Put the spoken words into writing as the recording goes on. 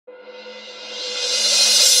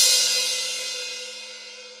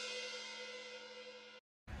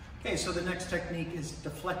Okay, so the next technique is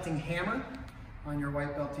deflecting hammer on your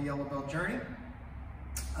white belt to yellow belt journey.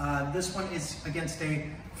 This one is against a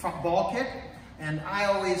front ball kick, and I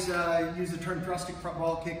always use the turn thrusting front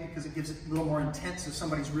ball kick because it gives it a little more intense if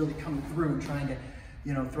somebody's really coming through and trying to,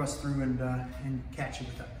 thrust through and catch you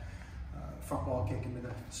with a front ball kick into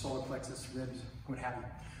the solar plexus, ribs, what have you.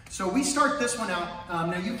 So we start this one out.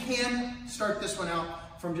 Now you can start this one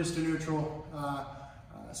out from just a neutral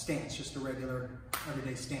stance, just a regular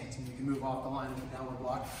everyday stance, and you can move off the line with a downward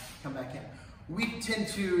block, come back in. We tend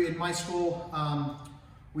to, in my school,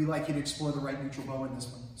 we like you to explore the right neutral bow in this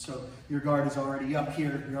one. So your guard is already up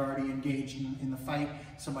here, you're already engaged in the fight,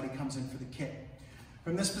 somebody comes in for the kick.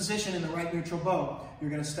 From this position in the right neutral bow,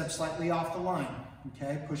 you're going to step slightly off the line,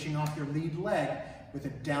 okay, pushing off your lead leg with a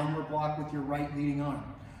downward block with your right leading arm.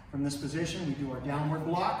 From this position, we do our downward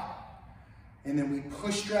block, and then we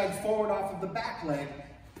push drag forward off of the back leg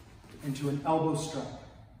into an elbow strike.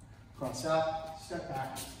 Cross out, step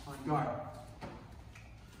back, on guard.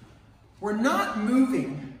 We're not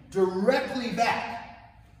moving directly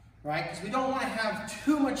back, right? Because we don't want to have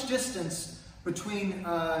too much distance between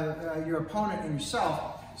your opponent and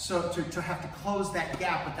yourself, so to have to close that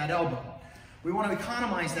gap with that elbow. We want to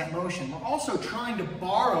economize that motion. We're also trying to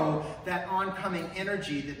borrow that oncoming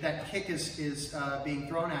energy that kick is being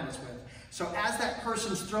thrown at us with. So as that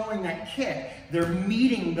person's throwing that kick, they're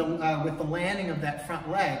meeting with the landing of that front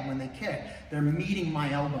leg when they kick, they're meeting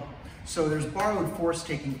my elbow. So there's borrowed force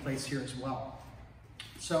taking place here as well.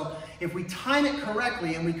 So if we time it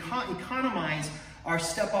correctly and we economize our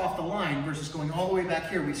step off the line versus going all the way back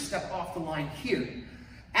here, we step off the line here.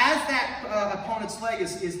 As that opponent's leg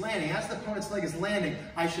is landing,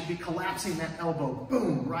 I should be collapsing that elbow,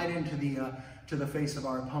 boom, right into the face of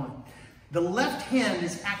our opponent. The left hand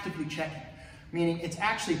is actively checking, meaning it's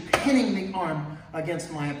actually pinning the arm against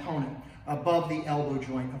my opponent, above the elbow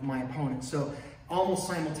joint of my opponent. So almost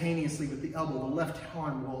simultaneously with the elbow, the left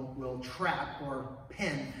arm will trap or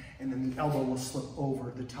pin, and then the elbow will slip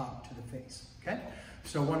over the top to the face, okay?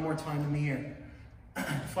 So one more time in the air.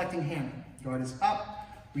 Deflecting hammer, guard is up.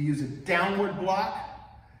 We use a downward block,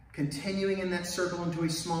 continuing in that circle into a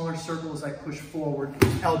smaller circle as I push forward,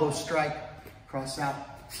 elbow strike, cross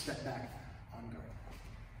out, step back, on guard.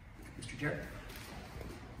 Mr. Jarrett.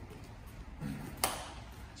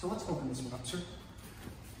 So let's open this one up, sir.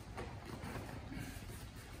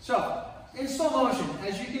 So, in slow motion,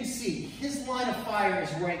 as you can see, his line of fire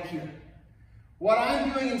is right here. What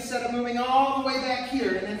I'm doing, instead of moving all the way back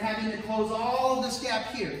here and then having to close all of this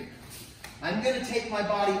gap here, I'm going to take my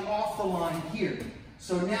body off the line here.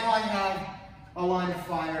 So now I have a line of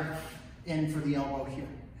fire in for the elbow here.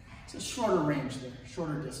 It's a shorter range there,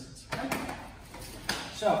 shorter distance. Okay?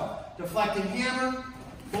 So, deflecting hammer,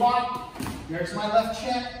 block, there's my left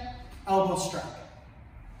check, elbow strike.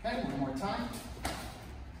 Okay, one more time.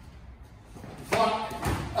 Block,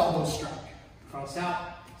 elbow strike. Cross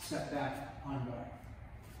out, step back, on guard.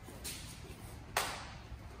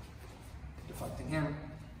 Deflecting hammer.